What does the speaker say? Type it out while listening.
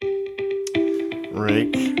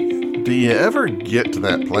Rick, do you ever get to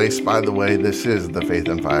that place? By the way, this is the Faith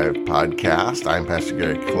in Five podcast. I'm Pastor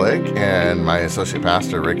Gary Click and my associate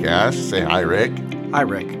pastor, Rick Ash. Say hi, Rick. Hi,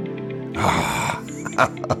 Rick.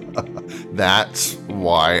 That's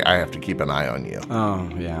why I have to keep an eye on you. Oh,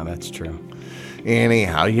 yeah, that's true.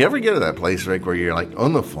 Anyhow, you ever get to that place, Rick, where you're like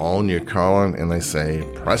on the phone, you're calling, and they say,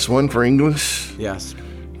 press 1 for English? Yes.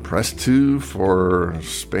 Press 2 for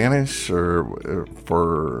Spanish or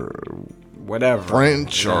for whatever.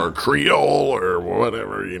 French or Creole or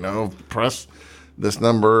whatever, press this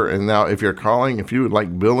number. And now if you're calling, if you would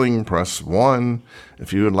like billing, press 1.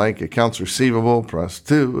 If you would like accounts receivable, press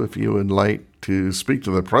 2. If you would like to speak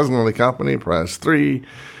to the president of the company, press 3.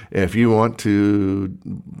 If you want to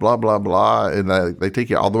blah, blah, blah, and they take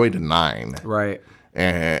you all the way to 9. Right.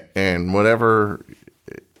 And whatever,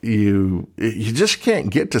 you just can't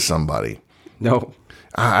get to somebody. No.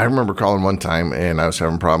 I remember calling one time, and I was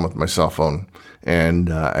having a problem with my cell phone,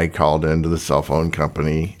 and I called into the cell phone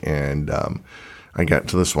company, and I got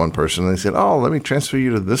to this one person, and they said, oh, let me transfer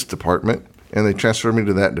you to this department, and they transferred me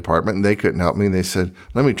to that department, and they couldn't help me. They said,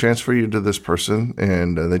 let me transfer you to this person,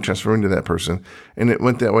 and they transferred me to that person, and it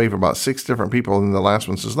went that way for about 6 different people, and the last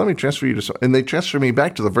one says, let me transfer you to, and they transferred me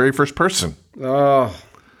back to the very first person. Oh,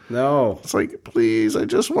 no. It's like, please, I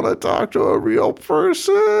just want to talk to a real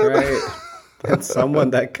person. Right. And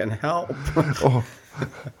someone that can help.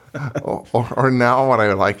 Or now what I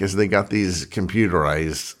would like is they got these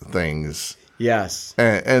computerized things. Yes.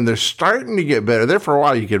 And they're starting to get better. There for a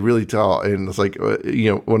while you could really tell. And it's like,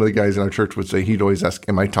 one of the guys in our church would say, he'd always ask,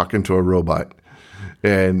 am I talking to a robot?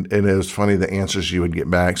 And it was funny the answers you would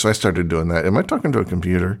get back. So I started doing that. Am I talking to a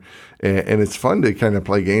computer? And it's fun to kind of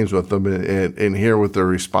play games with them and hear what their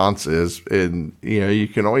response is. And, you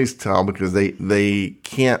can always tell because they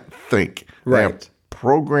can't think. Right. They have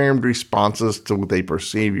programmed responses to what they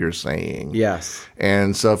perceive you're saying. Yes.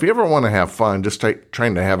 And so if you ever want to have fun, just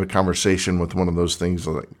trying to have a conversation with one of those things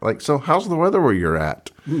like so how's the weather where you're at?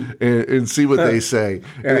 and see what they say.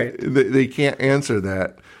 Right. They can't answer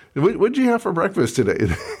that. What'd you have for breakfast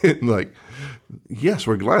today? And like, yes,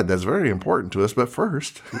 we're glad. That's very important to us. But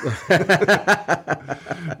first,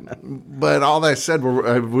 but all that said,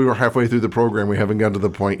 we were halfway through the program. We haven't gotten to the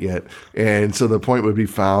point yet. And so the point would be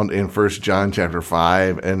found in 1 John chapter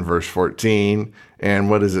 5 and verse 14. And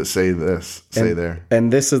what does it say there?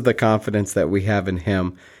 And this is the confidence that we have in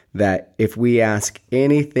him, that if we ask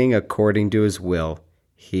anything according to his will,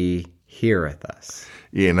 he heareth us.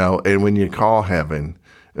 And when you call heaven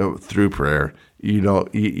through prayer, you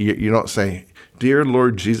don't say, dear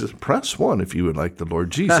Lord Jesus, press 1 if you would like the Lord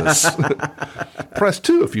Jesus. Press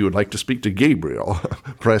 2 if you would like to speak to Gabriel.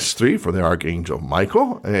 Press 3 for the Archangel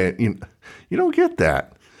Michael. And you don't get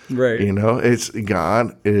that. Right. It's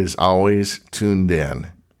God is always tuned in.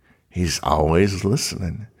 He's always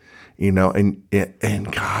listening.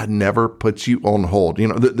 And God never puts you on hold.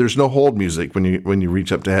 There's no hold music when you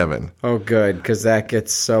reach up to heaven. Oh, good, because that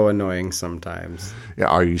gets so annoying sometimes. Yeah,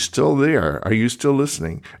 are you still there? Are you still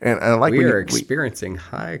listening? And like we are experiencing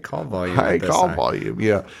high call volume. High call volume,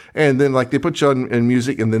 yeah. And then like they put you on in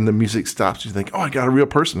music, and then the music stops. You think, oh, I got a real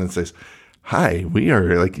person, and says, hi, we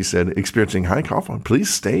are, like you said, experiencing high call volume.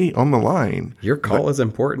 Please stay on the line. Your call is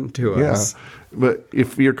important to us. But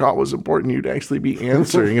if your call was important, you'd actually be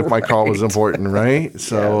answering if my call was important, right?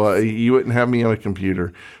 So you wouldn't have me on a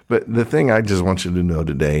computer. But the thing I just want you to know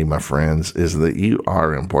today, my friends, is that you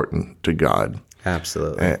are important to God.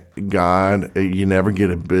 Absolutely. God, you never get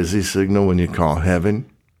a busy signal when you call heaven.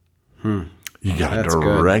 You got a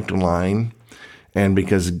direct line. And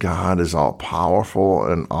because God is all powerful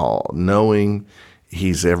and all knowing,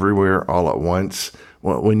 he's everywhere all at once.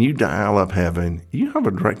 Well, when you dial up heaven, you have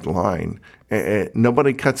a direct line.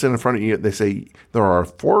 Nobody cuts in front of you. They say there are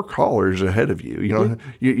 4 callers ahead of you.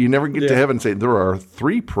 You never get to heaven and say there are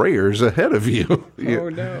 3 prayers ahead of you. Oh,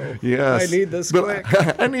 no. Yes. I need this quick.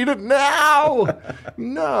 I need it now.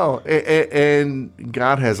 No. And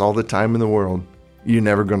God has all the time in the world. You're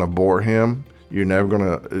never going to bore him. You're never going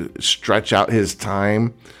to stretch out his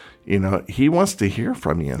time. He wants to hear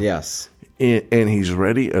from you. Yes. And he's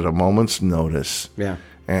ready at a moment's notice. Yeah.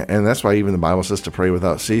 And that's why even the Bible says to pray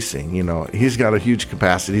without ceasing. He's got a huge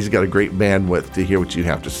capacity. He's got a great bandwidth to hear what you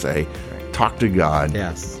have to say. Talk to God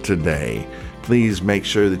today. Please make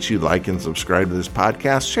sure that you like and subscribe to this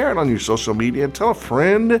podcast. Share it on your social media. Tell a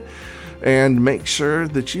friend. And make sure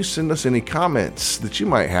that you send us any comments that you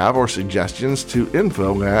might have or suggestions to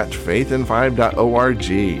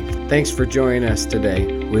info@faithin5.org. Thanks for joining us today.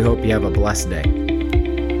 We hope you have a blessed day.